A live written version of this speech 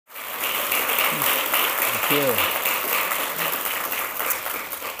you.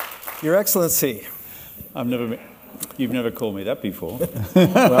 Your Excellency. You've never called me that before.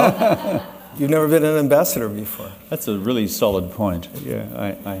 Well, you've never been an ambassador before. That's a really solid point.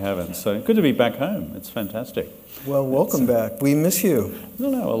 Yeah, I haven't. So good to be back home. It's fantastic. Well, welcome back. We miss you.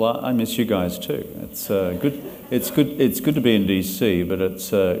 No. Well, I miss you guys too. It's good. It's good to be in DC, but it's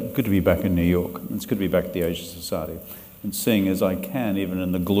good to be back in New York. It's good to be back at the Asia Society and seeing as I can, even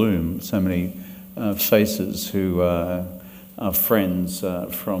in the gloom, so many faces who are friends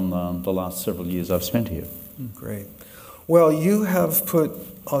from the last several years I've spent here. Great. Well, you have put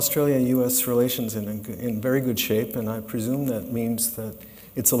Australia-U.S. relations in very good shape, and I presume that means that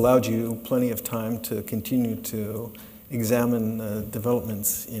it's allowed you plenty of time to continue to examine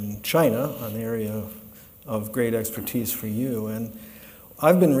developments in China, an area of great expertise for you. And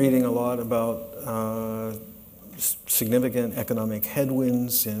I've been reading a lot about significant economic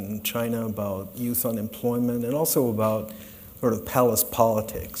headwinds in China, about youth unemployment, and also about sort of palace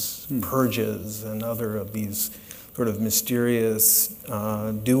politics, purges, and other of these sort of mysterious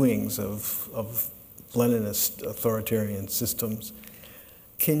doings of Leninist authoritarian systems.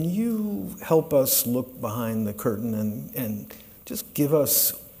 Can you help us look behind the curtain and just give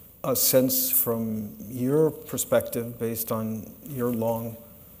us a sense from your perspective, based on your long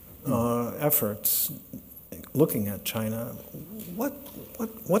efforts looking at China,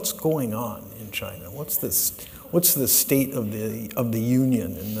 what's going on in China? What's the state of the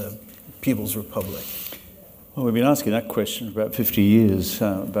union in the People's Republic? Well, we've been asking that question for about 50 years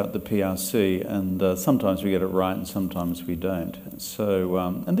about the PRC, and sometimes we get it right and sometimes we don't. So,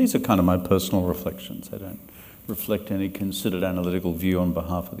 and these are kind of my personal reflections. I don't reflect any considered analytical view on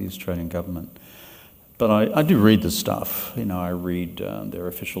behalf of the Australian government. But I do read the stuff. You know, I read their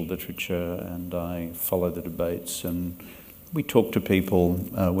official literature and I follow the debates, and we talk to people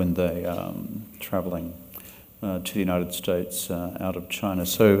when they're travelling to the United States out of China.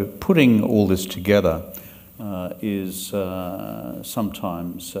 So putting all this together is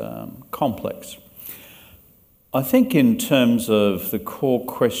sometimes complex. I think in terms of the core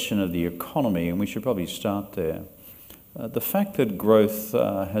question of the economy, and we should probably start there, the fact that growth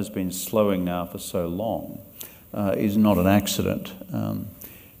has been slowing now for so long is not an accident.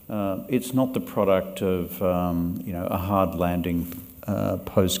 It's not the product of a hard landing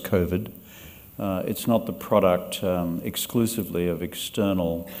post-COVID. It's not the product exclusively of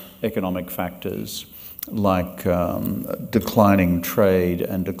external economic factors like declining trade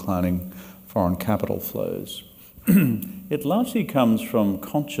and declining foreign capital flows. It largely comes from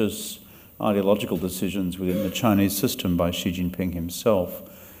conscious ideological decisions within the Chinese system by Xi Jinping himself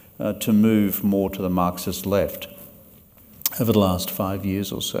to move more to the Marxist left over the last 5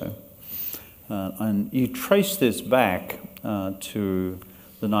 years or so. And you trace this back to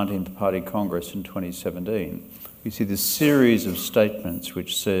the 19th Party Congress in 2017. You see this series of statements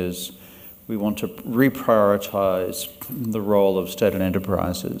which says we want to reprioritise the role of state-owned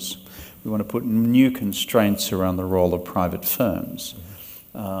enterprises. We want to put new constraints around the role of private firms,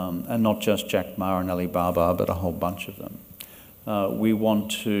 and not just Jack Ma and Alibaba, but a whole bunch of them. We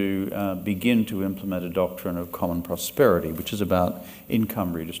want to begin to implement a doctrine of common prosperity, which is about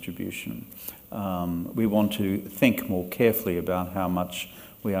income redistribution. We want to think more carefully about how much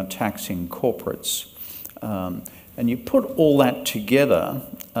we are taxing corporates. And you put all that together,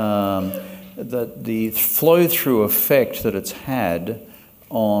 that the flow-through effect that it's had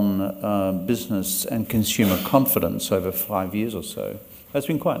on business and consumer confidence over 5 years or so has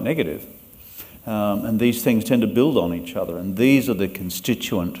been quite negative. And these things tend to build on each other, and these are the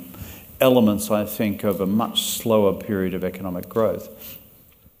constituent elements, I think, of a much slower period of economic growth.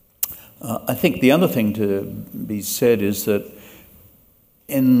 I think the other thing to be said is that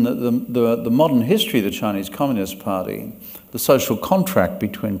in the modern history of the Chinese Communist Party, the social contract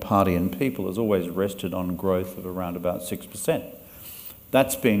between party and people has always rested on growth of around about 6%.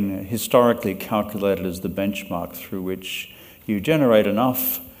 That's been historically calculated as the benchmark through which you generate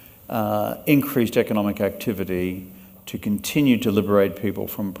enough increased economic activity to continue to liberate people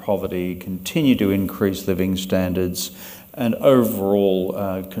from poverty, continue to increase living standards, and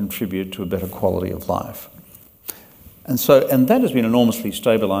overall contribute to a better quality of life. And that has been an enormously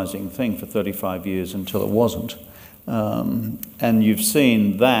stabilising thing for 35 years until it wasn't. And you've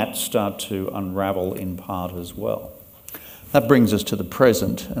seen that start to unravel in part as well. That brings us to the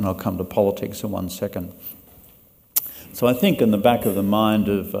present, and I'll come to politics in 1 second. So I think in the back of the mind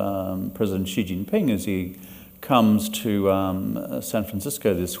of President Xi Jinping as he comes to San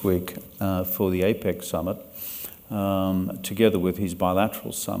Francisco this week for the APEC summit, together with his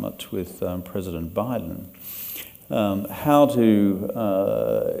bilateral summit with President Biden, how to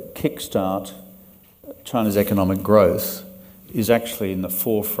kickstart China's economic growth is actually in the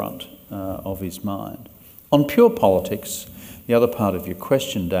forefront of his mind. On pure politics, the other part of your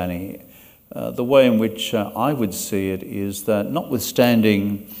question, Danny, the way in which I would see it is that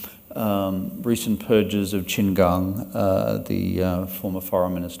notwithstanding recent purges of Qin Gang, the former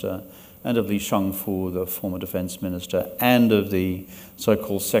foreign minister, and of Li Shangfu, the former defence minister, and of the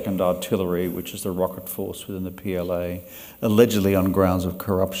so-called Second Artillery, which is the rocket force within the PLA, allegedly on grounds of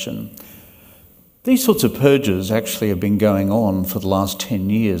corruption. These sorts of purges actually have been going on for the last 10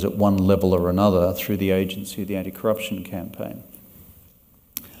 years at one level or another through the agency of the anti-corruption campaign.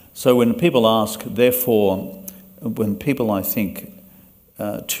 So when people ask, therefore, when people, I think,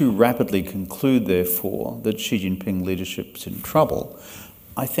 too rapidly conclude, therefore, that Xi Jinping leadership's in trouble,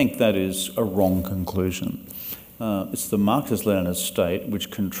 I think that is a wrong conclusion. It's the Marxist-Leninist state which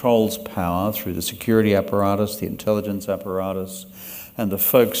controls power through the security apparatus, the intelligence apparatus, and the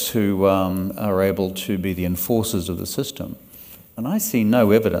folks who are able to be the enforcers of the system. And I see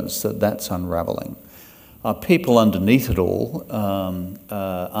no evidence that that's unravelling. Are people underneath it all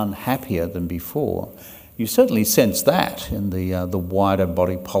unhappier than before? You certainly sense that in the wider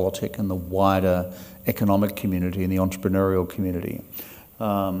body politic and the wider economic community and the entrepreneurial community.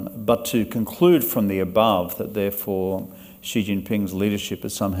 But to conclude from the above that therefore Xi Jinping's leadership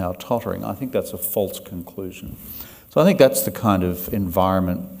is somehow tottering, I think that's a false conclusion. So I think that's the kind of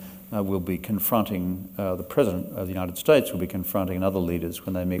environment we'll be confronting, the President of the United States will be confronting other leaders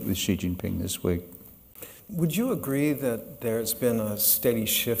when they meet with Xi Jinping this week. Would you agree that there's been a steady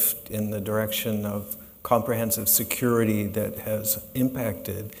shift in the direction of comprehensive security that has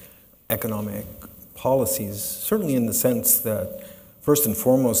impacted economic policies, certainly in the sense that, first and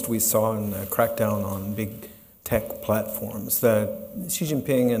foremost, we saw in the crackdown on big tech platforms that Xi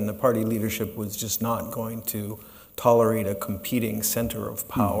Jinping and the party leadership was just not going to tolerate a competing center of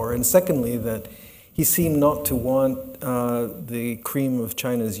power. And secondly, that he seemed not to want the cream of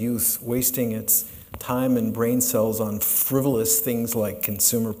China's youth wasting its time and brain cells on frivolous things like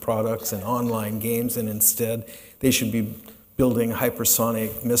consumer products and online games, and instead they should be building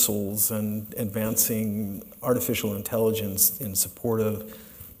hypersonic missiles and advancing artificial intelligence in support of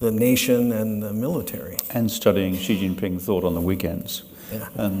the nation and the military. And studying Xi Jinping thought on the weekends. Yeah.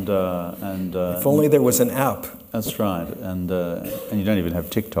 And if only there was an app. That's right, and you don't even have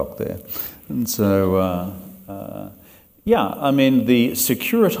TikTok there. And so, yeah, I mean, the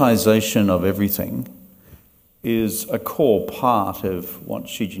securitization of everything is a core part of what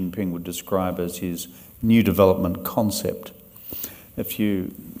Xi Jinping would describe as his new development concept.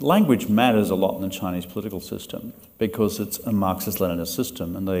 Language matters a lot in the Chinese political system because it's a Marxist-Leninist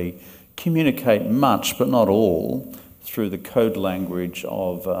system, and they communicate much, but not all, through the code language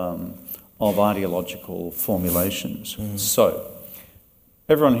of ideological formulations. So,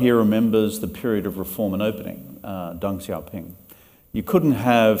 everyone here remembers the period of reform and opening, Deng Xiaoping. You couldn't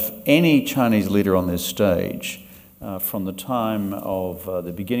have any Chinese leader on this stage from the time of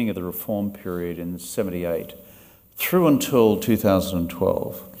the beginning of the reform period in '78 through until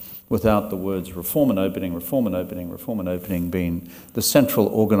 2012 without the words reform and opening, reform and opening, reform and opening being the central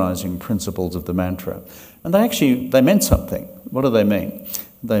organising principles of the mantra. And they meant something. What do they mean?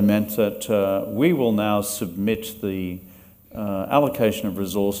 They meant that we will now submit the allocation of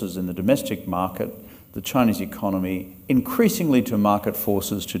resources in the domestic market, the Chinese economy, increasingly to market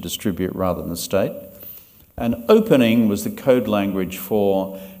forces to distribute rather than the state. And opening was the code language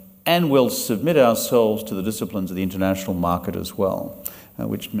for, and we'll submit ourselves to the disciplines of the international market as well,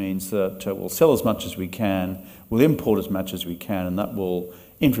 which means that we'll sell as much as we can, we'll import as much as we can, and that will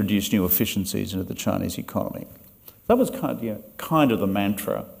introduce new efficiencies into the Chinese economy. That was kind of the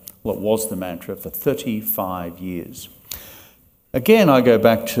mantra, well, it was the mantra for 35 years. Again, I go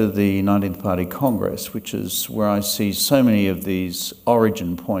back to the 19th Party Congress, which is where I see so many of these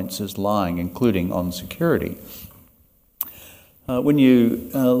origin points as lying, including on security. When you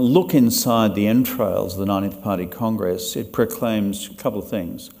look inside the entrails of the 19th Party Congress, it proclaims a couple of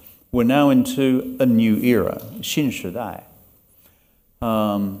things. We're now into a new era, 新时代.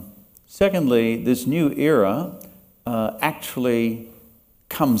 Secondly, this new era actually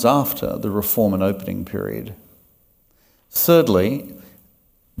comes after the reform and opening period. Thirdly,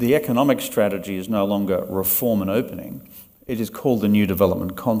 the economic strategy is no longer reform and opening. It is called the New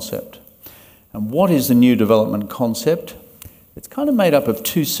Development Concept. And what is the New Development Concept? It's kind of made up of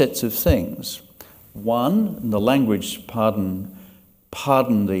two sets of things. One, the language, pardon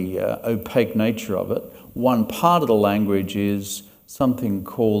the opaque nature of it, one part of the language is something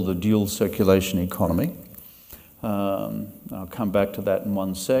called the dual circulation economy. I'll come back to that in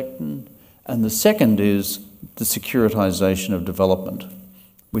 1 second. And the second is the securitization of development,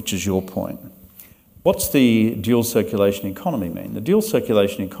 which is your point. What's the dual circulation economy mean? The dual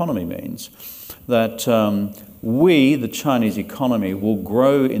circulation economy means that we, the Chinese economy, will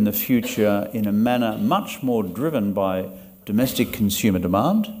grow in the future in a manner much more driven by domestic consumer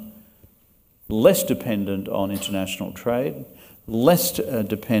demand, less dependent on international trade, less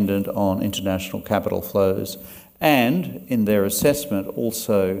dependent on international capital flows, and, in their assessment,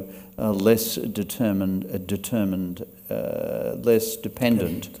 also less dependent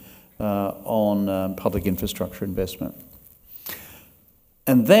on public infrastructure investment.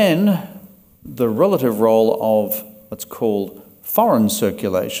 And then the relative role of what's called foreign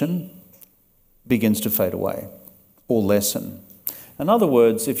circulation begins to fade away or lessen. In other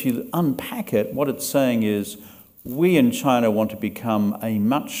words, if you unpack it, what it's saying is we in China want to become a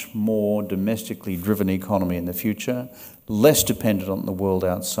much more domestically driven economy in the future, less dependent on the world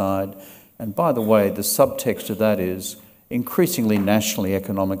outside. And by the way, the subtext of that is increasingly nationally,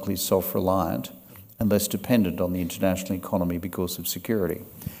 economically self-reliant and less dependent on the international economy because of security.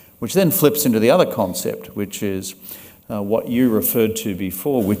 Which then flips into the other concept, which is what you referred to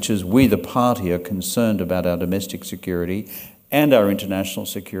before, which is we, the party, are concerned about our domestic security and our international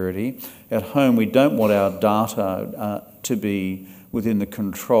security. At home, we don't want our data to be within the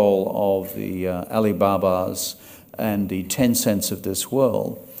control of the Alibabas and the Tencents of this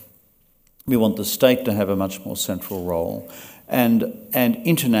world. We want the state to have a much more central role. And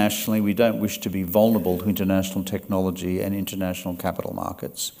internationally, we don't wish to be vulnerable to international technology and international capital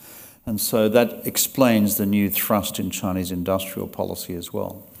markets. And so that explains the new thrust in Chinese industrial policy as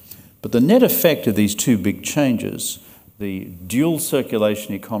well. But the net effect of these two big changes, the dual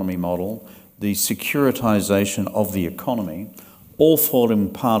circulation economy model, the securitization of the economy, all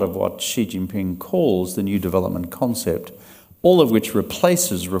forming part of what Xi Jinping calls the new development concept, all of which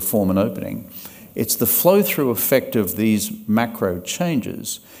replaces reform and opening. It's the flow-through effect of these macro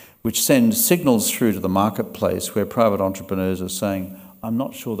changes which send signals through to the marketplace where private entrepreneurs are saying, I'm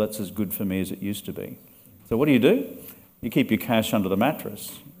not sure that's as good for me as it used to be. So what do? You keep your cash under the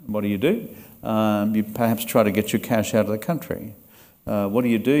mattress. What do? You perhaps try to get your cash out of the country. What do?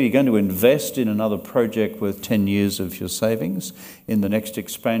 You're going to invest in another project worth 10 years of your savings in the next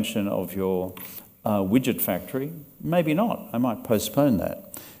expansion of your widget factory. Maybe not. I might postpone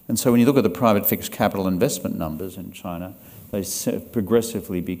that. And so when you look at the private fixed capital investment numbers in China, they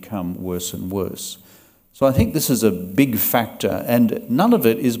progressively become worse and worse. So I think this is a big factor, and none of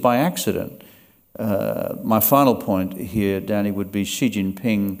it is by accident. My final point here, Danny, would be Xi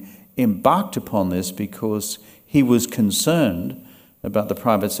Jinping embarked upon this because he was concerned about the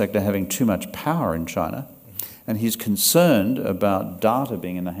private sector having too much power in China, and he's concerned about data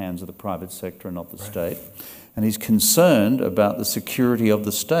being in the hands of the private sector and not the state, and he's concerned about the security of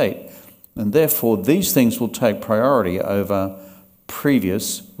the state, and therefore these things will take priority over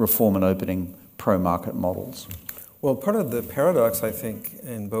previous reform and opening pro-market models. Well, part of the paradox, I think,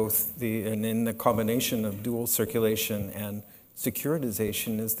 in the combination of dual circulation and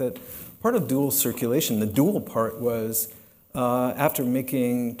securitization is that part of dual circulation, the dual part was after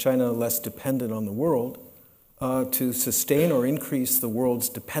making China less dependent on the world, to sustain or increase the world's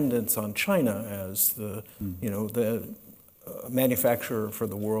dependence on China as the manufacturer for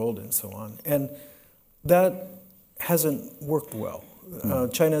the world and so on. And that hasn't worked well.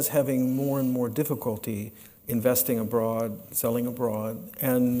 China's having more and more difficulty investing abroad, selling abroad,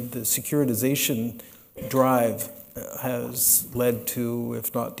 and the securitization drive has led to,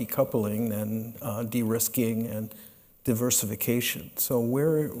 if not decoupling, then de-risking and diversification. So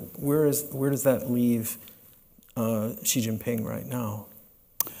where does that leave Xi Jinping right now?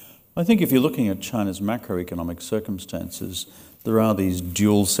 I think if you're looking at China's macroeconomic circumstances, there are these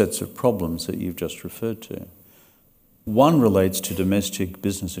dual sets of problems that you've just referred to. One relates to domestic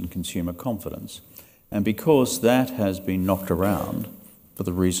business and consumer confidence. And because that has been knocked around for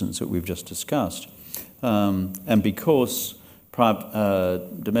the reasons that we've just discussed, and because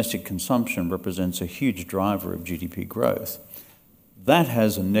domestic consumption represents a huge driver of GDP growth, that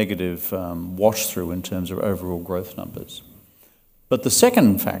has a negative wash-through in terms of overall growth numbers. But the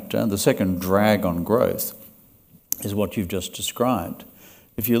second factor, the second drag on growth, is what you've just described.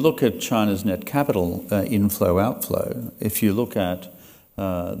 If you look at China's net capital inflow-outflow, if you look at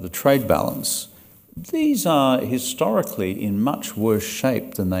the trade balance, these are historically in much worse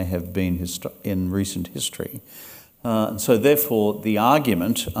shape than they have been in recent history. And so therefore, the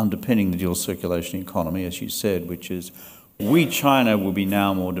argument underpinning the dual circulation economy, as you said, which is we, China, will be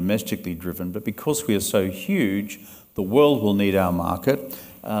now more domestically driven, but because we are so huge, the world will need our market.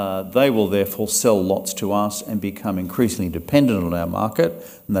 They will therefore sell lots to us and become increasingly dependent on our market,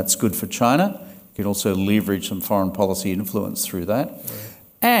 and that's good for China. You can also leverage some foreign policy influence through that. Right.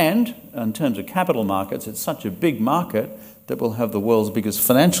 And in terms of capital markets, it's such a big market that will have the world's biggest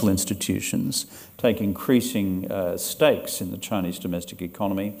financial institutions take increasing stakes in the Chinese domestic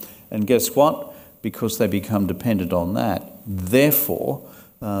economy. And guess what? Because they become dependent on that, therefore,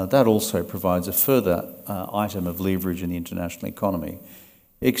 that also provides a further item of leverage in the international economy.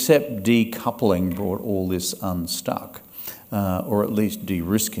 Except decoupling brought all this unstuck, or at least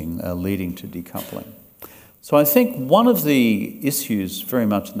de-risking, leading to decoupling. So I think one of the issues very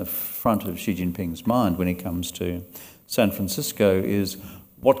much in the front of Xi Jinping's mind when he comes to San Francisco is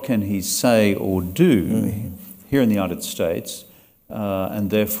what can he say or do here in the United States, and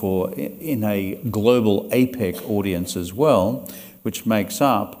therefore in a global APEC audience as well, which makes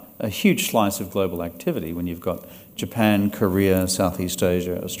up a huge slice of global activity when you've got Japan, Korea, Southeast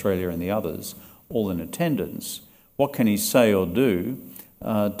Asia, Australia and the others all in attendance. What can he say or do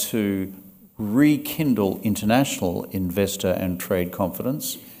to rekindle international investor and trade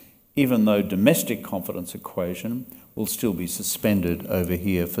confidence, even though domestic confidence equation will still be suspended over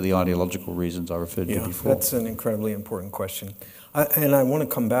here for the ideological reasons I referred to before? That's an incredibly important question. And I want to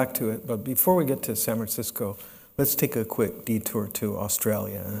come back to it, but before we get to San Francisco, let's take a quick detour to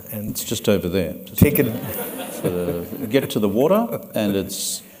Australia. And it's just over there. Just take it. Get to the water, and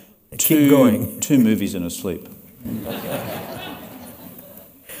it's keep going. 2 movies and a sleep.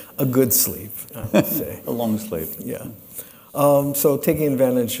 A good sleep, I would say. A long sleep. Yeah. So taking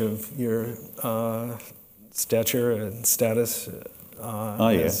advantage of your stature and status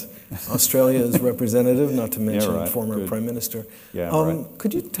as Australia's representative, not to mention former Prime Minister.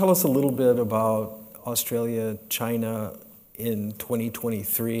 Could you tell us a little bit about Australia, China in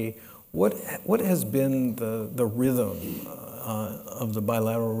 2023? What has been the rhythm of the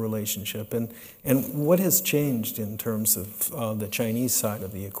bilateral relationship, and what has changed in terms of the Chinese side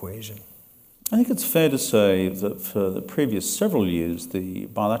of the equation? I think it's fair to say that for the previous several years, the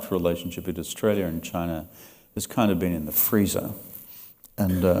bilateral relationship with Australia and China has kind of been in the freezer.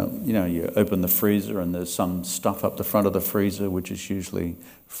 And, you open the freezer and there's some stuff up the front of the freezer, which is usually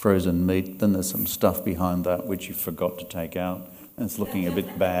frozen meat. Then there's some stuff behind that which you forgot to take out, and it's looking a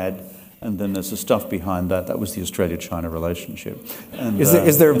bit bad. And then there's the stuff behind that. That was the Australia-China relationship. And,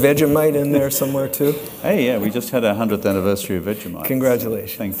 is there Vegemite in there somewhere too? Hey, yeah, we just had our 100th anniversary of Vegemite.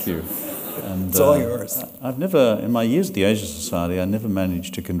 Congratulations. Thank you. And, it's all yours. I've never, in my years at the Asia Society, I never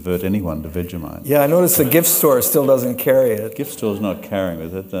managed to convert anyone to Vegemite. Yeah, I noticed the gift store still doesn't carry it. Gift store's not carrying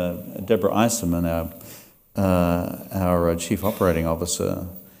with it. Deborah Eiserman, our chief operating officer,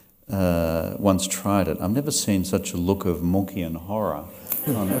 once tried it. I've never seen such a look of Monkean horror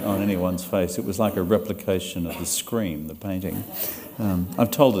on anyone's face. It was like a replication of the Scream, the painting.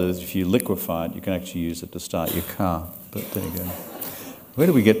 I've told her that if you liquefy it, you can actually use it to start your car. But there you go. Where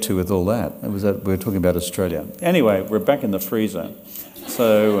did we get to with all that? We were talking about Australia. Anyway, we're back in the freezer.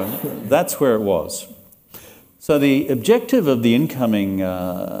 So that's where it was. So the objective of the incoming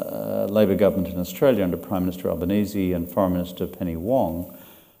Labor government in Australia under Prime Minister Albanese and Foreign Minister Penny Wong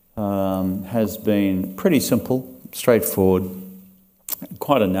has been pretty simple, straightforward,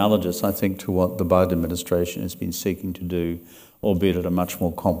 quite analogous, I think, to what the Biden administration has been seeking to do, albeit at a much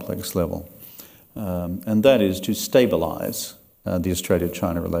more complex level. And that is to stabilise the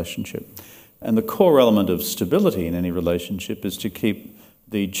Australia-China relationship. And the core element of stability in any relationship is to keep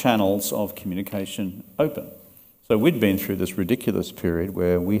the channels of communication open. So we'd been through this ridiculous period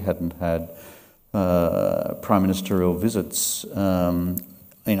where we hadn't had prime ministerial visits in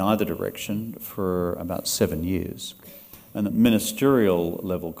either direction for about 7 years. And that ministerial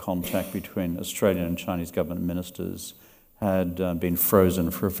level contact between Australian and Chinese government ministers had been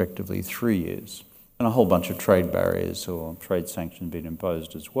frozen for effectively 3 years. And a whole bunch of trade barriers or trade sanctions been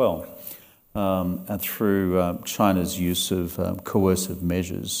imposed as well, and through China's use of coercive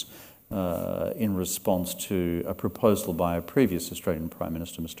measures in response to a proposal by a previous Australian Prime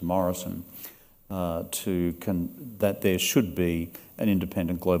Minister, Mr Morrison, that there should be an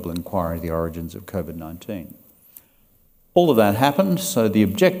independent global inquiry into the origins of COVID-19. All of that happened, so the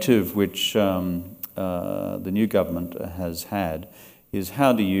objective which the new government has had is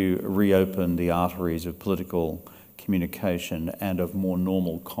how do you reopen the arteries of political communication and of more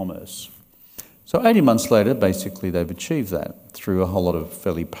normal commerce. So 80 months later, basically they've achieved that through a whole lot of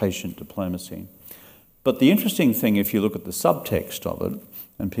fairly patient diplomacy. But the interesting thing, if you look at the subtext of it,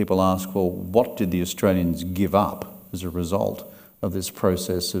 and people ask, well, what did the Australians give up as a result of this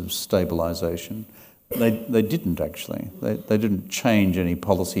process of stabilisation? They didn't actually. They didn't change any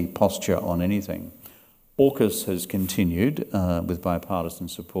policy posture on anything. AUKUS has continued with bipartisan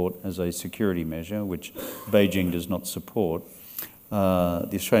support as a security measure, which Beijing does not support. The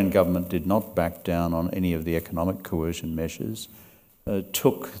Australian government did not back down on any of the economic coercion measures.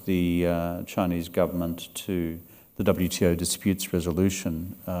 took the Chinese government to the WTO disputes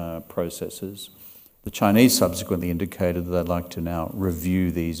resolution processes. The Chinese subsequently indicated that they'd like to now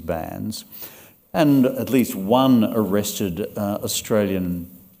review these bans. And at least one arrested Australian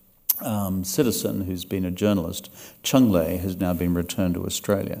citizen who's been a journalist, Chung Lei, has now been returned to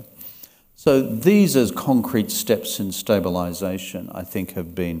Australia. So these as concrete steps in stabilisation, I think,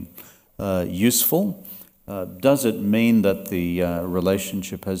 have been useful. Does it mean that the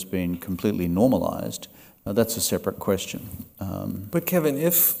relationship has been completely normalised? That's a separate question. But Kevin,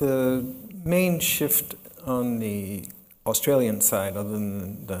 if the main shift on the Australian side, other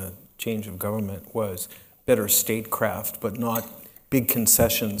than the change of government, was better statecraft, but not big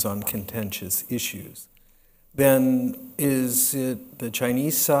concessions on contentious issues, then is it the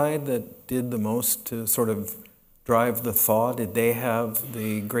Chinese side that did the most to sort of drive the thaw? Did they have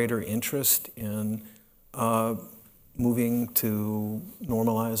the greater interest in moving to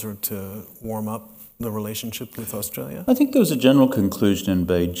normalize or to warm up the relationship with Australia? I think there was a general conclusion in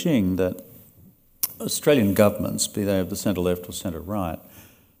Beijing that Australian governments, be they of the centre-left or centre-right,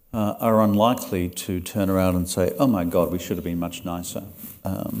 are unlikely to turn around and say, oh my God, we should have been much nicer.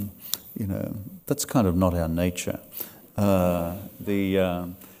 That's kind of not our nature. So,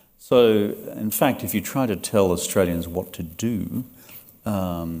 in fact, if you try to tell Australians what to do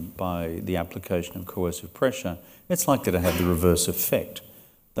by the application of coercive pressure, it's likely to have the reverse effect.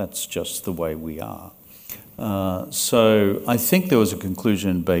 That's just the way we are. So I think there was a conclusion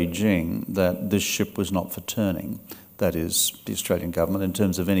in Beijing that this ship was not for turning, that is, the Australian government, in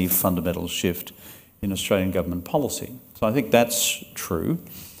terms of any fundamental shift in Australian government policy. So I think that's true.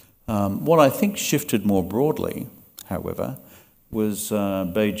 What I think shifted more broadly, however, was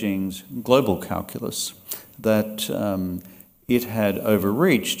Beijing's global calculus, that it had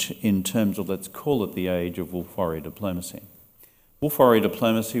overreached in terms of, let's call it, the age of wolf warrior diplomacy. Wolf warrior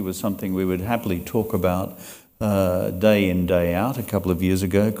diplomacy was something we would happily talk about day in, day out a couple of years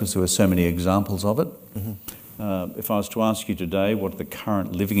ago because there were so many examples of it. Mm-hmm. If I was to ask you today what are the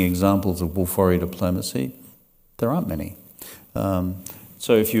current living examples of wolf warrior diplomacy, there aren't many.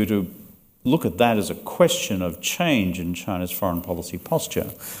 So if you were to look at that as a question of change in China's foreign policy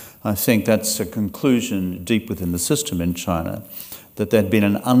posture, I think that's a conclusion deep within the system in China, that there'd been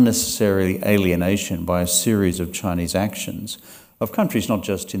an unnecessary alienation by a series of Chinese actions of countries not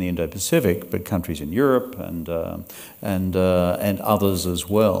just in the Indo-Pacific, but countries in Europe and others as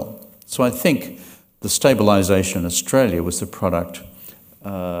well. So I think the stabilisation in Australia was the product,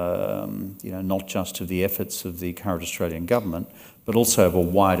 not just of the efforts of the current Australian government, but also of a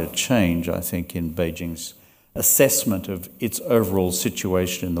wider change, I think, in Beijing's assessment of its overall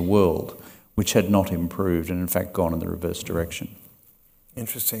situation in the world, which had not improved and in fact gone in the reverse direction.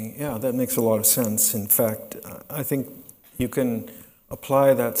 Interesting. Yeah, that makes a lot of sense. In fact, I think you can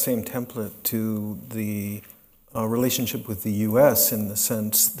apply that same template to the relationship with the U.S. in the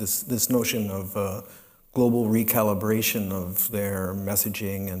sense, this notion of global recalibration of their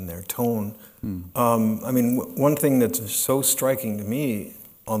messaging and their tone. One thing that's so striking to me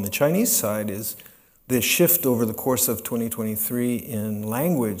on the Chinese side is the shift over the course of 2023 in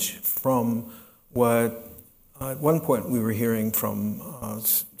language from what at one point we were hearing from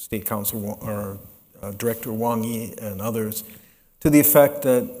State Council or Director Wang Yi and others, to the effect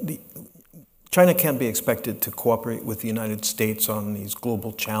that China can't be expected to cooperate with the United States on these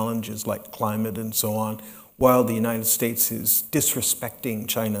global challenges like climate and so on, while the United States is disrespecting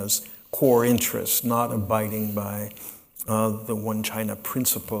China's core interests, not abiding by the One China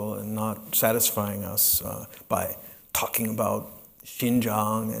principle and not satisfying us by talking about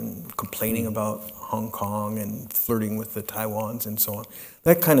Xinjiang and complaining about Hong Kong and flirting with the Taiwans and so on.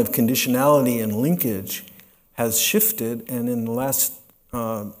 That kind of conditionality and linkage has shifted, and in the last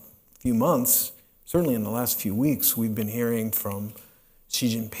few months, certainly in the last few weeks, we've been hearing from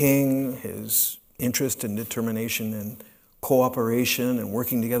Xi Jinping, his interest and determination in cooperation and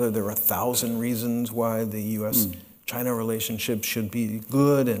working together. There are 1,000 reasons why the U.S.-China relationship should be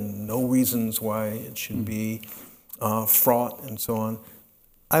good and no reasons why it should be fraught and so on.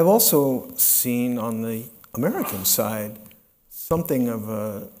 I've also seen on the American side something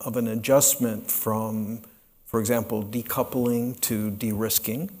of an adjustment from, for example, decoupling to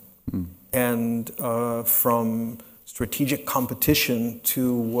de-risking, and from strategic competition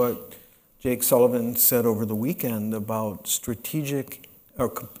to what Jake Sullivan said over the weekend about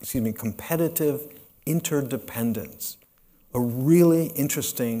competitive interdependence. A really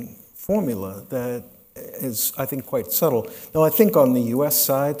interesting formula that is, I think, quite subtle. Now, I think on the U.S.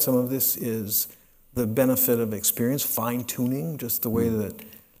 side, some of this is the benefit of experience, fine-tuning, just the way that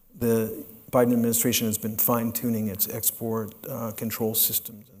the Biden administration has been fine-tuning its export control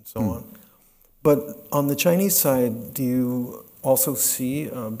systems and so on. But on the Chinese side, do you also see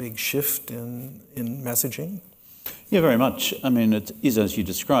a big shift in messaging? Yeah, very much. I mean, it is as you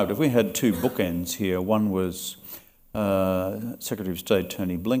described. If we had two bookends here, one was Secretary of State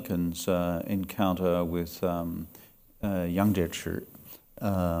Tony Blinken's encounter with Yang Jiechi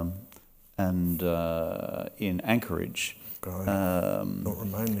and in Anchorage. God, don't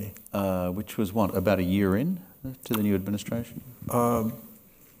remind me. Which was what, about a year in to the new administration?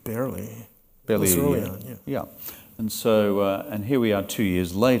 Barely. Barely early a year. on, yeah. Yeah. And so, and here we are 2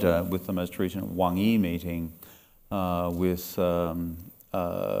 years later with the most recent Wang Yi meeting with Secretary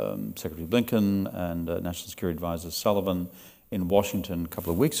Blinken and National Security Advisor Sullivan in Washington a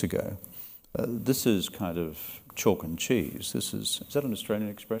couple of weeks ago. This is kind of chalk and cheese. Is that an Australian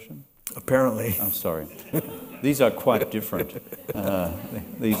expression? Apparently. I'm sorry. These are quite different.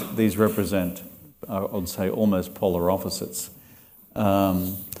 These represent, I would say, almost polar opposites.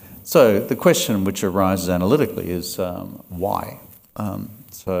 So the question which arises analytically is why?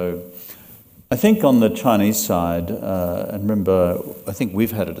 So I think on the Chinese side, and remember, I think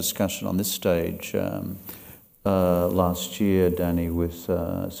we've had a discussion on this stage last year, Danny, with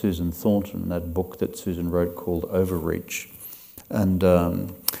Susan Thornton, that book that Susan wrote called Overreach. And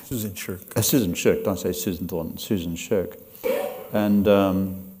Susan Shirk. Susan Shirk, don't say Susan Thornton, Susan Shirk. And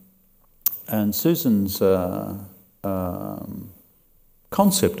Susan's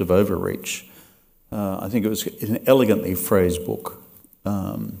concept of overreach, I think it was an elegantly phrased book.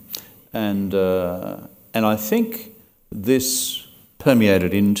 And I think this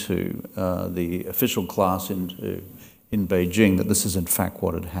permeated into the official class in Beijing, that this is in fact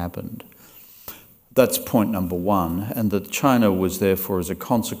what had happened. That's point number one, and that China was therefore, as a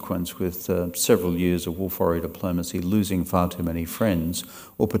consequence, with several years of wolf warrior diplomacy, losing far too many friends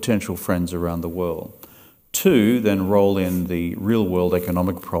or potential friends around the world. Two, then roll in the real-world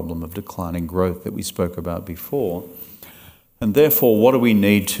economic problem of declining growth that we spoke about before. And therefore, what do we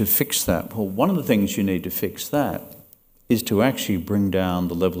need to fix that? Well, one of the things you need to fix that is to actually bring down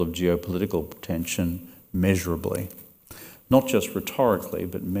the level of geopolitical tension measurably. Not just rhetorically,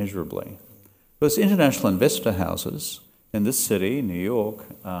 but measurably. Because international investor houses in this city, New York,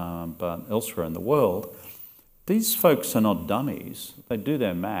 but elsewhere in the world, these folks are not dummies. They do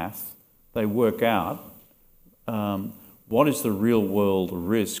their math. They work out what is the real world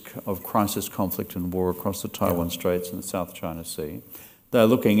risk of crisis, conflict and war across the Taiwan Straits and the South China Sea. They're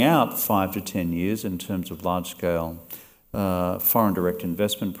looking out 5 to 10 years in terms of large-scale foreign direct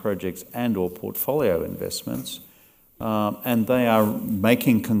investment projects and or portfolio investments. And they are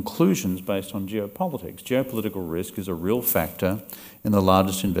making conclusions based on geopolitics. Geopolitical risk is a real factor in the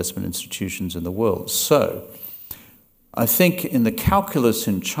largest investment institutions in the world. So I think in the calculus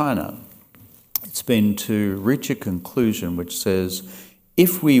in China, it's been to reach a conclusion which says,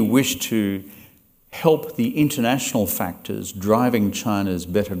 if we wish to help the international factors driving China's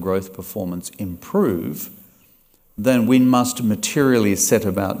better growth performance improve, then we must materially set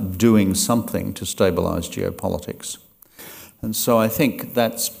about doing something to stabilise geopolitics. And so I think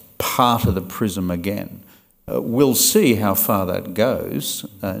that's part of the prism again. We'll see how far that goes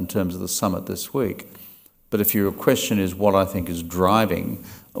in terms of the summit this week. But if your question is what I think is driving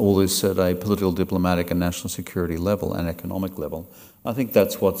all this at a political, diplomatic and national security level and economic level, I think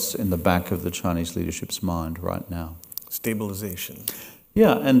that's what's in the back of the Chinese leadership's mind right now. Stabilization.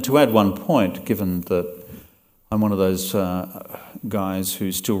 Yeah, and to add one point, given that I'm one of those guys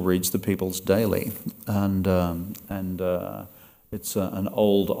who still reads the People's Daily, and it's an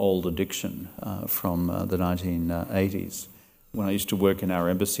old addiction from the 1980s, when I used to work in our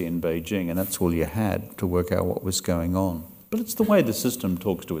embassy in Beijing, and that's all you had to work out what was going on. But it's the way the system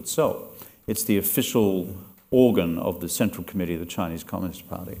talks to itself. It's the official organ of the Central Committee of the Chinese Communist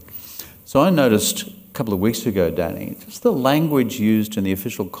Party. So I noticed a couple of weeks ago, Danny, just the language used in the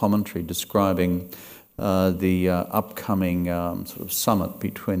official commentary describing the upcoming sort of summit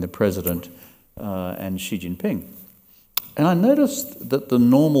between the President and Xi Jinping. And I noticed that the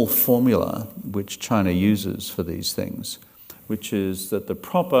normal formula which China uses for these things, which is that the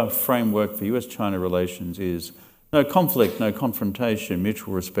proper framework for US-China relations is no conflict, no confrontation,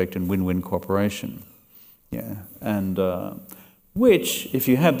 mutual respect and win-win cooperation. Yeah, and which, if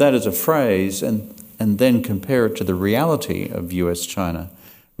you have that as a phrase and then compare it to the reality of US-China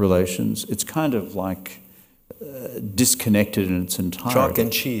relations, it's kind of like disconnected in its entirety. Chalk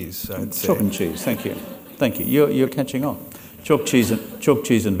and cheese, I'd say. Chalk and cheese, thank you. Thank you. You're catching on. Chalk, cheese and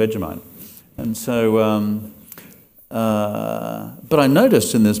Vegemite. And so, but I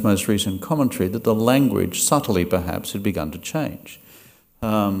noticed in this most recent commentary that the language, subtly perhaps, had begun to change.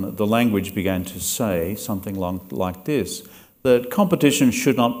 the language began to say something like this, that competition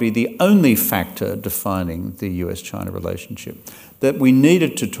should not be the only factor defining the US-China relationship, that we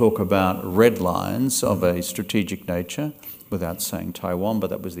needed to talk about red lines of a strategic nature, without saying Taiwan, but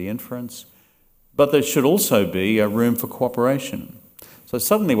that was the inference, but there should also be a room for cooperation. So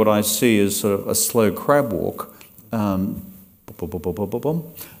suddenly what I see is sort of a slow crab walk from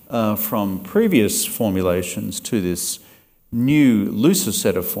previous formulations to this new, looser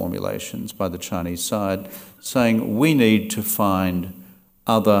set of formulations by the Chinese side, saying we need to find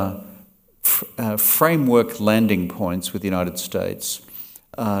other framework landing points with the United States,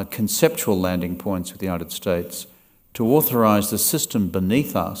 conceptual landing points with the United States, to authorise the system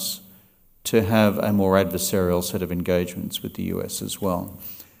beneath us to have a more adversarial set of engagements with the US as well.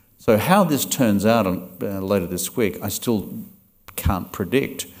 So how this turns out later this week, I still can't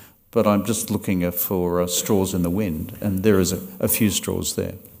predict, but I'm just looking for straws in the wind, and there is a few straws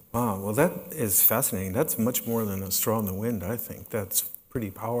there. Wow, well that is fascinating. That's much more than a straw in the wind, I think. That's pretty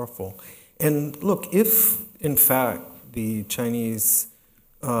powerful. And look, if in fact the Chinese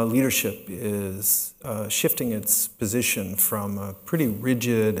leadership is shifting its position from a pretty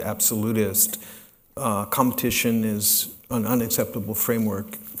rigid, absolutist, competition is an unacceptable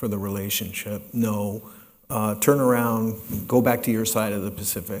framework for the relationship, no, turn around, go back to your side of the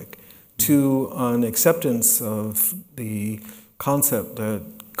Pacific, to an acceptance of the concept that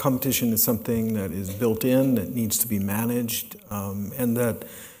competition is something that is built in, that needs to be managed, and that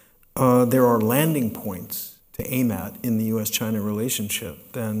there are landing points to aim at in the US-China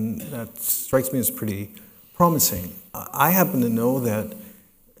relationship, then that strikes me as pretty promising. I happen to know that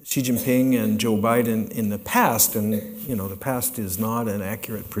Xi Jinping and Joe Biden in the past, and you know, the past is not an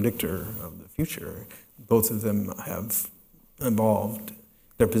accurate predictor of the future. Both of them have evolved,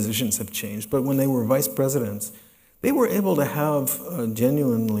 their positions have changed, but when they were vice presidents, they were able to have a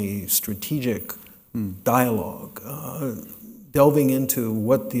genuinely strategic dialogue, delving into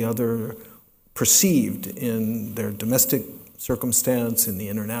what the other perceived in their domestic circumstance, in the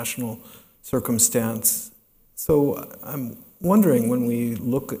international circumstance. So I'm wondering, when we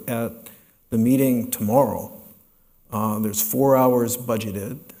look at the meeting tomorrow, there's 4 hours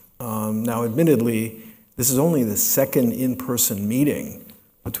budgeted. Now, admittedly, this is only the second in-person meeting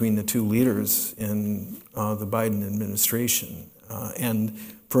between the two leaders in the Biden administration. And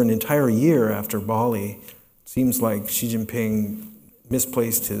for an entire year after Bali, it seems like Xi Jinping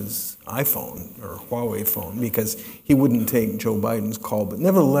misplaced his iPhone or Huawei phone because he wouldn't take Joe Biden's call. But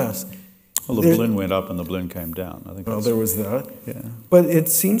nevertheless, well, the balloon went up and the balloon came down. I think. Well, there was that. Yeah. But it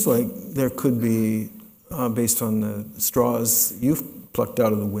seems like there could be, based on the straws you've plucked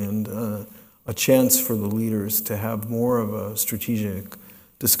out of the wind, a chance for the leaders to have more of a strategic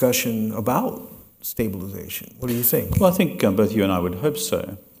discussion about stabilization. What do you think? Well, I think both you and I would hope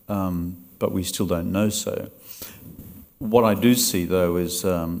so, but we still don't know so. What I do see, though, is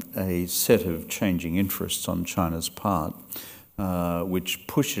a set of changing interests on China's part, which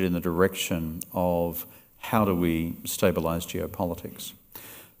push it in the direction of how do we stabilise geopolitics.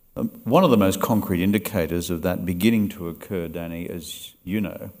 One of the most concrete indicators of that beginning to occur, Danny, as you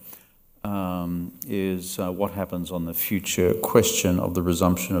know, is what happens on the future question of the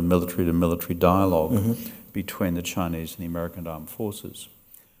resumption of military-to-military dialogue between the Chinese and the American armed forces.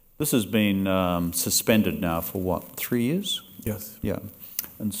 This has been suspended now for, what, 3 years? Yes. Yeah.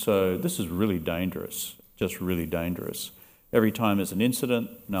 And so this is really dangerous, just really dangerous. Every time there's an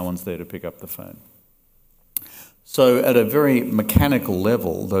incident, no one's there to pick up the phone. So at a very mechanical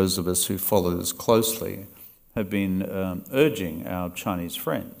level, those of us who follow this closely have been urging our Chinese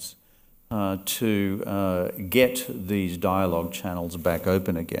friends to get these dialogue channels back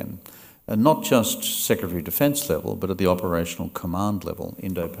open again. And not just Secretary of Defence level, but at the operational command level,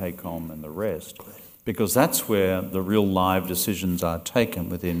 Indo-PACOM and the rest, because that's where the real live decisions are taken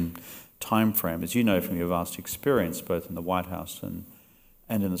within time frame. As you know from your vast experience, both in the White House and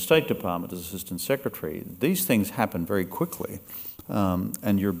in the State Department as Assistant Secretary, these things happen very quickly.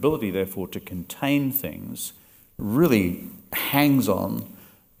 And your ability, therefore, to contain things really hangs on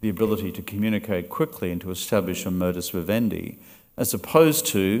the ability to communicate quickly and to establish a modus vivendi, as opposed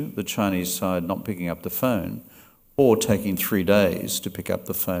to the Chinese side not picking up the phone or taking 3 days to pick up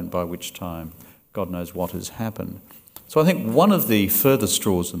the phone, by which time God knows what has happened. So I think one of the further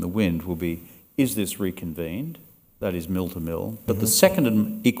straws in the wind will be, is this reconvened? That is mill to mill. But the second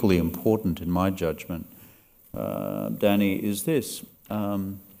and equally important in my judgment, Danny, is this.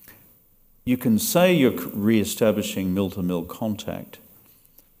 You can say you're re-establishing mill to mill contact,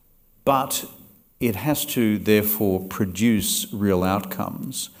 but it has to therefore produce real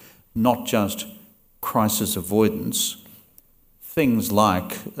outcomes, not just crisis avoidance, things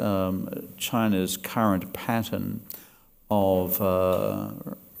like China's current pattern of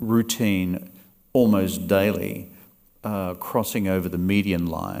routine, almost daily, crossing over the median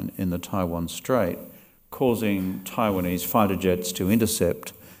line in the Taiwan Strait, causing Taiwanese fighter jets to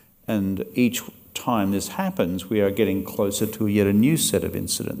intercept, and each time this happens, we are getting closer to yet a new set of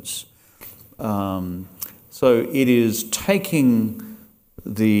incidents. So it is taking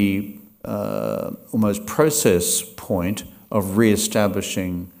the almost process point of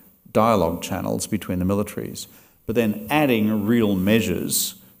re-establishing dialogue channels between the militaries, but then adding real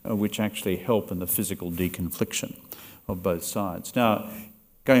measures which actually help in the physical deconfliction of both sides. Now,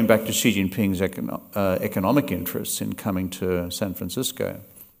 going back to Xi Jinping's economic interests in coming to San Francisco,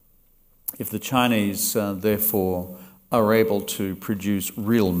 if the Chinese, therefore, are able to produce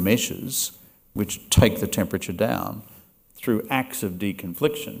real measures which take the temperature down through acts of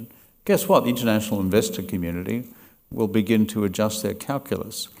deconfliction, guess what? The international investor community will begin to adjust their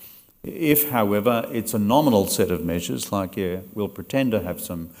calculus. If, however, it's a nominal set of measures, like, yeah, we'll pretend to have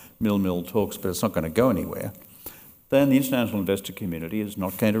some mill-mill talks, but it's not going to go anywhere, then the international investor community is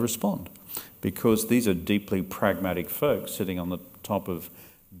not going to respond, because these are deeply pragmatic folks sitting on the top of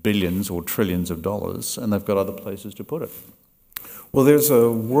billions or trillions of dollars, and they've got other places to put it. Well, there's a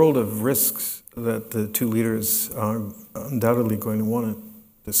world of risks that the two leaders are undoubtedly going to want to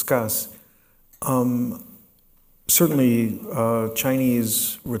discuss. Certainly,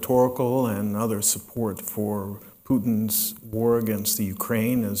 Chinese rhetorical and other support for Putin's war against the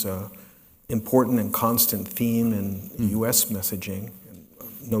Ukraine is an important and constant theme in U.S. messaging.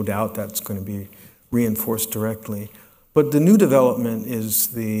 No doubt that's going to be reinforced directly. But the new development is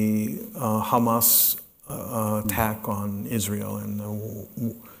the Hamas attack on Israel and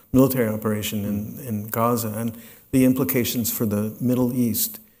the military operation in Gaza and the implications for the Middle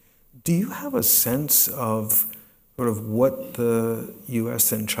East. Do you have a sense of sort of what the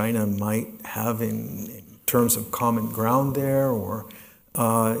U.S. and China might have in terms of common ground there, or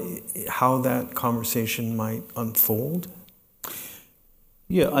how that conversation might unfold?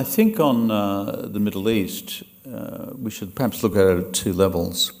 Yeah, I think on the Middle East, we should perhaps look at it at two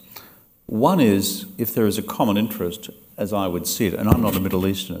levels. One is, if there is a common interest, as I would see it, and I'm not a Middle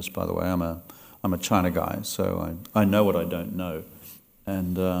Easternist, by the way, I'm a China guy, so I know what I don't know.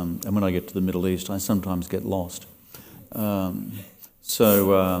 And when I get to the Middle East, I sometimes get lost. It's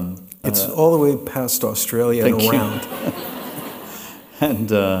all the way past Australia and around.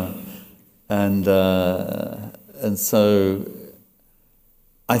 and so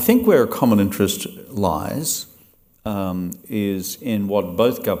I think where a common interest lies is in what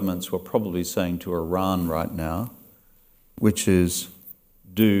both governments were probably saying to Iran right now, which is,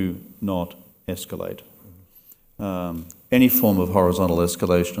 do not escalate. Any form of horizontal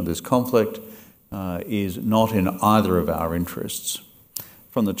escalation of this conflict is not in either of our interests.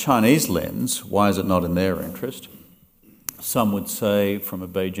 From the Chinese lens, why is it not in their interest? Some would say, from a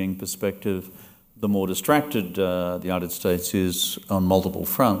Beijing perspective, the more distracted the United States is on multiple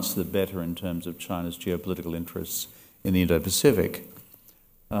fronts, the better in terms of China's geopolitical interests in the Indo-Pacific.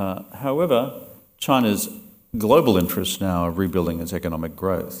 However, China's global interests now are rebuilding its economic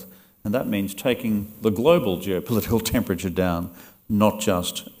growth, and that means taking the global geopolitical temperature down, not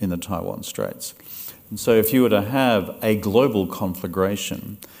just in the Taiwan Straits. And so if you were to have a global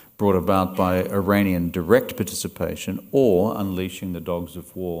conflagration brought about by Iranian direct participation or unleashing the dogs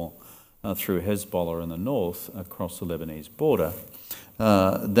of war through Hezbollah in the north across the Lebanese border,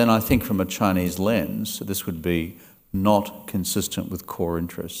 then I think from a Chinese lens, this would be not consistent with core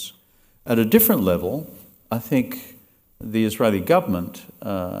interests. At a different level, I think the Israeli government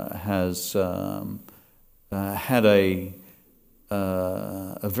has had a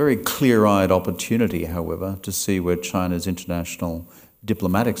very clear-eyed opportunity, however, to see where China's international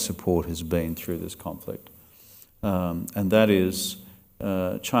diplomatic support has been through this conflict. And that is,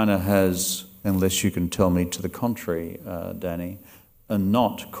 China has, unless you can tell me to the contrary, Danny,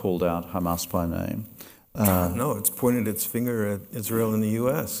 not called out Hamas by name. No, it's pointed its finger at Israel and the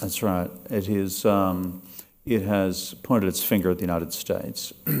U.S. That's right. It has pointed its finger at the United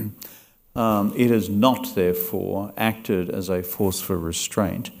States. It has not, therefore, acted as a force for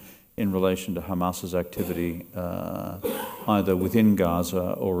restraint in relation to Hamas's activity either within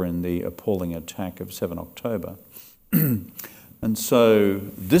Gaza or in the appalling attack of 7 October. And so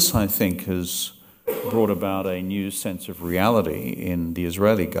this, I think, has brought about a new sense of reality in the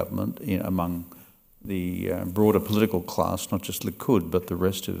Israeli government, among the broader political class, not just Likud, but the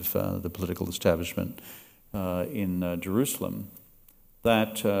rest of the political establishment in Jerusalem,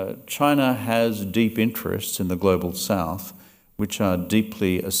 that China has deep interests in the global south, which are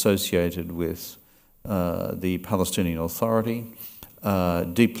deeply associated with the Palestinian Authority,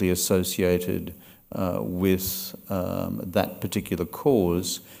 deeply associated with that particular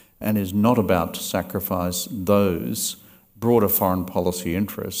cause, and is not about to sacrifice those broader foreign policy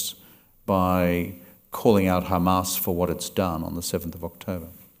interests by calling out Hamas for what it's done on the 7th of October.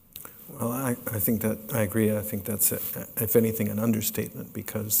 Well, I think that I agree. I think that's, if anything, an understatement,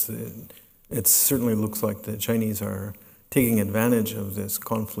 because it certainly looks like the Chinese are taking advantage of this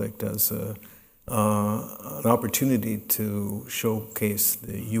conflict as an opportunity to showcase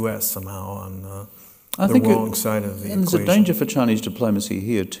the U.S. somehow on the wrong side of the equation. There's a danger for Chinese diplomacy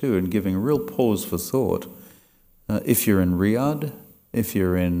here too, in giving real pause for thought. If you're in Riyadh, if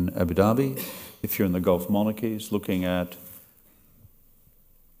you're in Abu Dhabi, if you're in the Gulf monarchies, looking at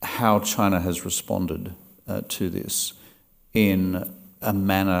how China has responded to this in a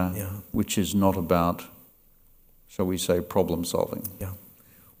manner which is not about, shall we say, problem solving. Yeah.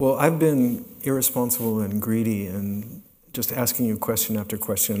 Well, I've been irresponsible and greedy and just asking you question after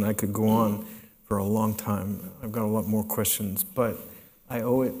question, and I could go on for a long time. I've got a lot more questions, but I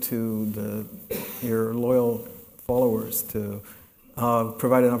owe it to your loyal followers to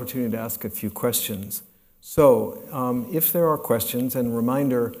provide an opportunity to ask a few questions. So if there are questions, and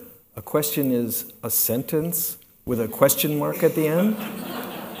reminder, a question is a sentence with a question mark at the end.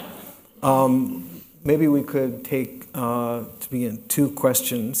 Maybe we could take, to begin, 2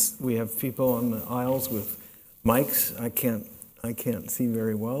 questions. We have people on the aisles with mics. I can't see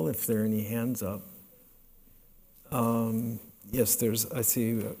very well if there are any hands up. Yes, I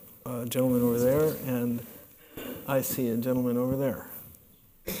see a gentleman over there, and I see a gentleman over there.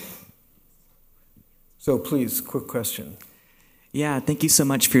 So please, quick question. Yeah, thank you so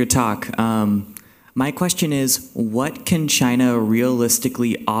much for your talk. My question is, what can China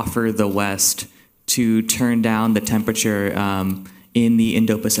realistically offer the West to turn down the temperature in the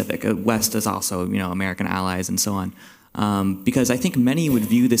Indo-Pacific? West is also, American allies and so on. Because I think many would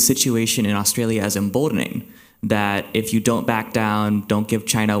view the situation in Australia as emboldening, that if you don't back down, don't give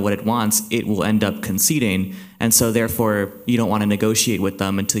China what it wants, it will end up conceding. And so therefore, you don't want to negotiate with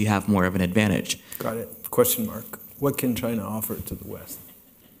them until you have more of an advantage. Got it. Question mark. What can China offer to the West?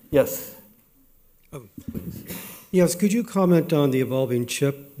 Yes. Yes, could you comment on the evolving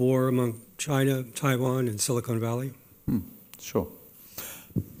chip war among China, Taiwan, and Silicon Valley? Sure.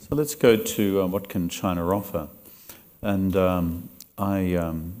 So let's go to what can China offer. And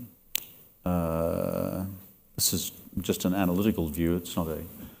this is just an analytical view. It's not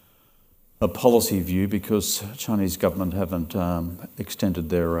a policy view, because Chinese government haven't extended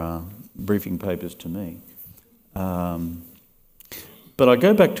their briefing papers to me. But I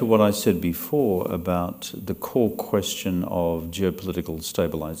go back to what I said before about the core question of geopolitical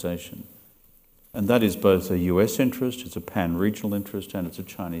stabilization. And that is both a US interest, it's a pan-regional interest, and it's a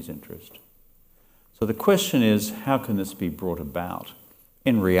Chinese interest. So the question is, how can this be brought about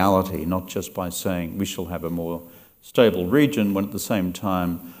in reality, not just by saying we shall have a more stable region, when at the same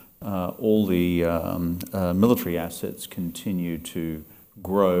time all the military assets continue to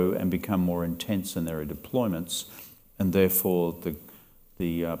grow and become more intense in their deployments, and therefore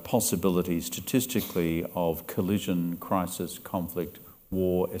the possibility statistically of collision, crisis, conflict,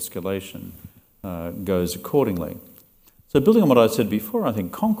 war, escalation goes accordingly. So building on what I said before, I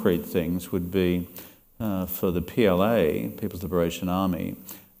think concrete things would be for the PLA, People's Liberation Army,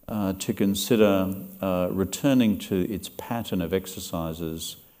 to consider returning to its pattern of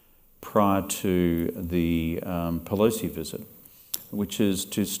exercises prior to the Pelosi visit, which is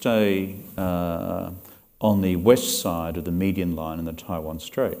to stay on the west side of the median line in the Taiwan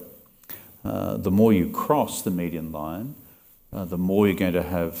Strait. The more you cross the median line, the more you're going to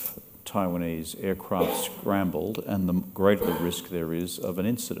have Taiwanese aircraft scrambled, and the greater the risk there is of an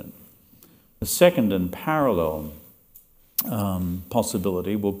incident. The second and parallel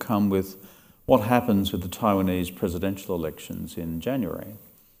possibility will come with what happens with the Taiwanese presidential elections in January,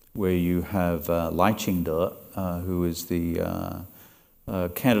 where you have Lai Ching-te, who is the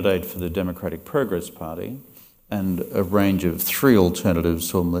candidate for the Democratic Progress Party, and a range of 3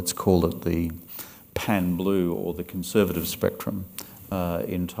 alternatives from, let's call it, the pan-blue or the conservative spectrum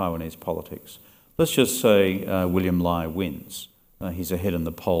in Taiwanese politics. Let's just say William Lai wins. He's ahead in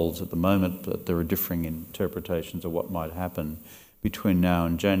the polls at the moment, but there are differing interpretations of what might happen between now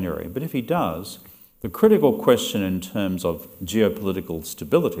and January. But if he does, the critical question in terms of geopolitical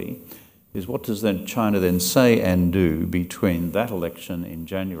stability is, what does then China then say and do between that election in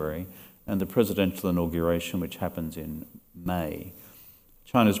January and the presidential inauguration, which happens in May?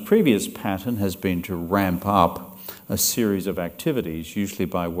 China's previous pattern has been to ramp up a series of activities, usually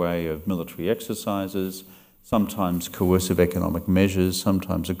by way of military exercises, sometimes coercive economic measures,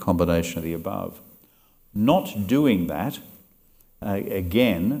 sometimes a combination of the above. Not doing that,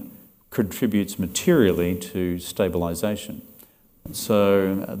 again, contributes materially to stabilisation.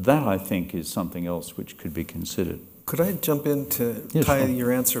 So that, I think, is something else which could be considered. Could I jump in to tie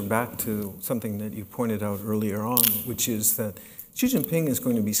your answer back to something that you pointed out earlier on, which is that Xi Jinping is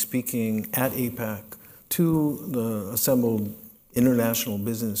going to be speaking at APEC to the assembled international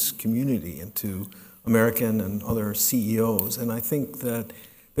business community and to American and other CEOs. And I think that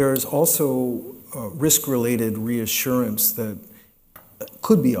there is also risk-related reassurance that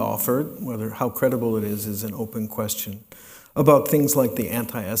could be offered, whether how credible it is an open question, about things like the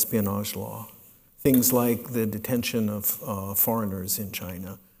anti-espionage law, things like the detention of foreigners in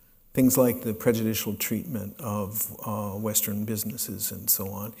China, things like the prejudicial treatment of Western businesses and so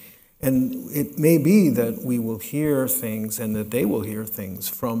on. And it may be that we will hear things and that they will hear things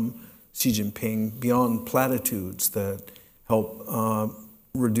from Xi Jinping beyond platitudes that help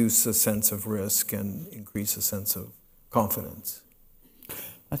reduce a sense of risk and increase a sense of confidence.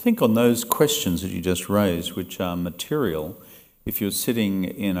 I think on those questions that you just raised, which are material, if you're sitting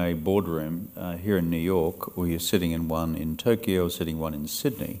in a boardroom here in New York, or you're sitting in one in Tokyo, or sitting one in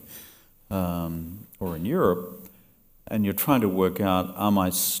Sydney, or in Europe, and you're trying to work out, are my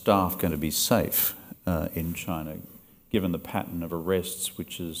staff going to be safe in China, given the pattern of arrests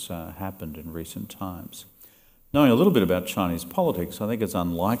which has happened in recent times. Knowing a little bit about Chinese politics, I think it's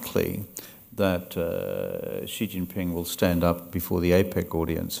unlikely that Xi Jinping will stand up before the APEC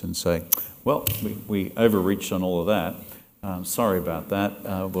audience and say, well, we overreached on all of that. Sorry about that.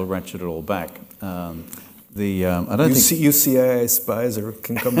 We'll ratchet it all back. I don't think UCI spies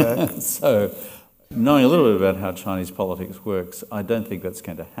can come back. So, knowing a little bit about how Chinese politics works, I don't think that's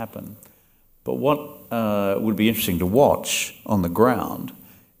going to happen. But what would be interesting to watch on the ground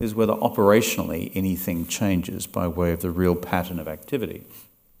is whether operationally anything changes by way of the real pattern of activity.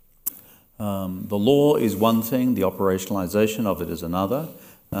 The law is one thing, the operationalisation of it is another,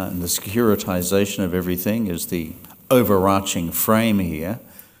 and the securitization of everything is the overarching frame here.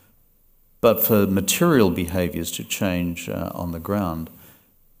 But for material behaviours to change on the ground.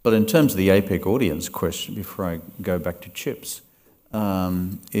 But in terms of the APEC audience question, before I go back to chips, I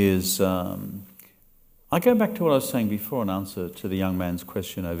go back to what I was saying before in answer to the young man's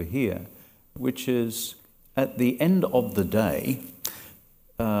question over here, which is, at the end of the day,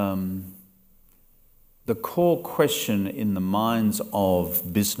 the core question in the minds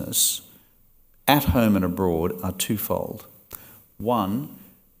of business, at home and abroad, are twofold. One,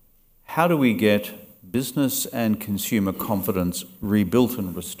 how do we get business and consumer confidence rebuilt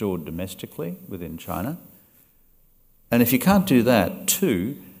and restored domestically within China? And if you can't do that,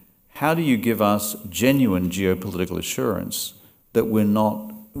 two, how do you give us genuine geopolitical assurance that we're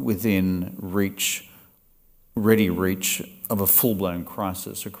not within ready reach of a full-blown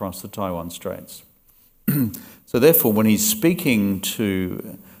crisis across the Taiwan Straits? So therefore, when he's speaking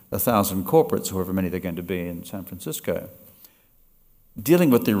to 1,000 corporates, however many they're going to be in San Francisco, dealing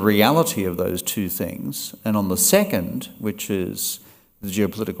with the reality of those two things, and on the second, which is the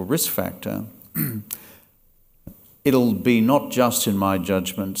geopolitical risk factor, it'll be not just, in my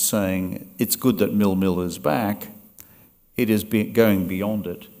judgment, saying it's good that Mill is back, it is going beyond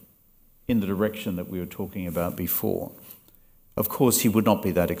it in the direction that we were talking about before. Of course, he would not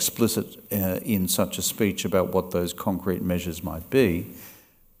be that explicit in such a speech about what those concrete measures might be,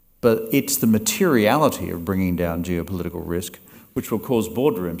 but it's the materiality of bringing down geopolitical risk which will cause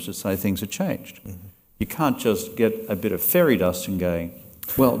boardrooms to say things have changed. Mm-hmm. You can't just get a bit of fairy dust and go,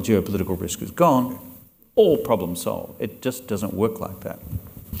 well, geopolitical risk is gone, all problem solved. It just doesn't work like that.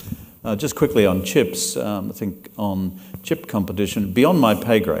 Just quickly on chips, I think on chip competition, beyond my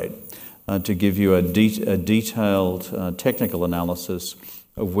pay grade, to give you a detailed technical analysis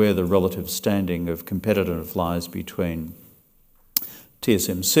of where the relative standing of competitiveness lies between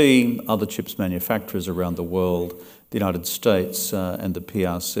TSMC, other chips manufacturers around the world, the United States and the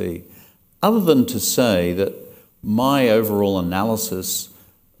PRC, other than to say that my overall analysis,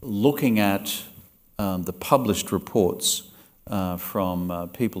 looking at the published reports from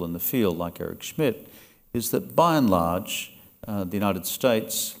people in the field like Eric Schmidt, is that by and large, the United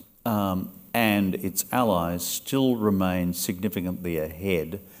States and its allies still remain significantly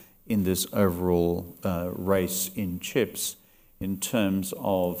ahead in this overall race in chips in terms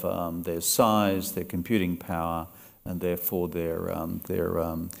of their size, their computing power, and therefore their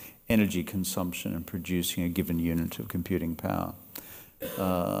energy consumption in producing a given unit of computing power.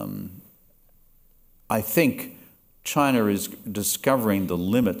 I think China is discovering the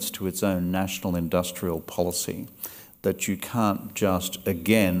limits to its own national industrial policy, that you can't just,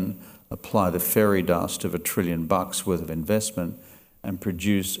 again, apply the fairy dust of $1 trillion worth of investment and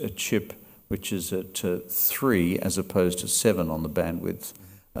produce a chip which is at 3 as opposed to 7 on the bandwidth,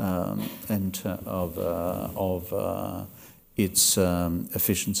 and of its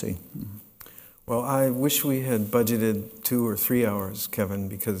efficiency. Well, I wish we had budgeted 2 or 3 hours, Kevin,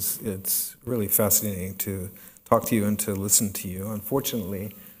 because it's really fascinating to talk to you and to listen to you.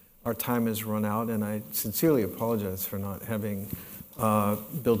 Unfortunately, our time has run out, and I sincerely apologize for not having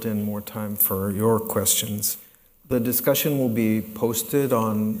built in more time for your questions. The discussion will be posted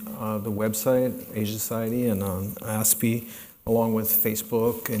on the website, Asia Society, and on ASPI, along with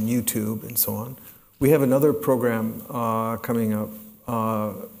Facebook and YouTube and so on. We have another program coming up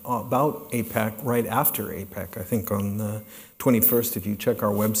about APAC right after APAC. I think on the 21st, if you check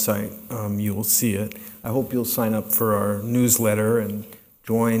our website, you will see it. I hope you'll sign up for our newsletter and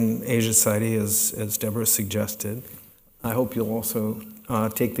join Asia Society as Deborah suggested. I hope you'll also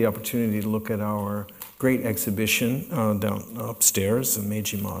take the opportunity to look at our great exhibition down upstairs in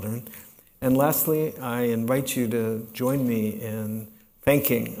Meiji Modern. And lastly, I invite you to join me in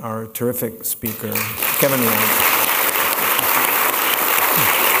thanking our terrific speaker, Kevin Wright.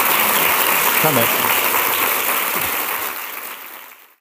 Come back.